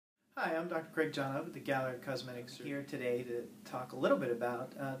Hi, I'm Dr. Craig Jonov at the Gallery of Cosmetic Surgery here today to talk a little bit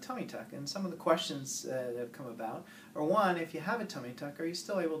about tummy tuck. And some of the questions that have come about are, one, if you have a tummy tuck, are you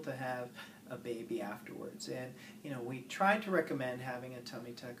still able to have a baby afterwards? And we try to recommend having a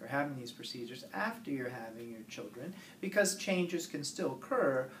tummy tuck or having these procedures after you're having your children, because changes can still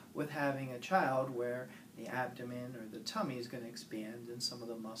occur with having a child where the abdomen or the tummy is going to expand and some of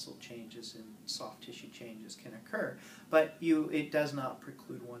the muscle changes and soft tissue changes can occur. But it does not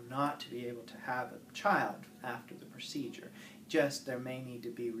preclude one not to be able to have a child after the procedure. Just there may need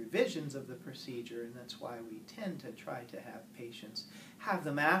to be revisions of the procedure, and that's why we tend to try to have patients have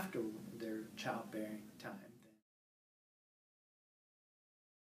them after their childbearing time.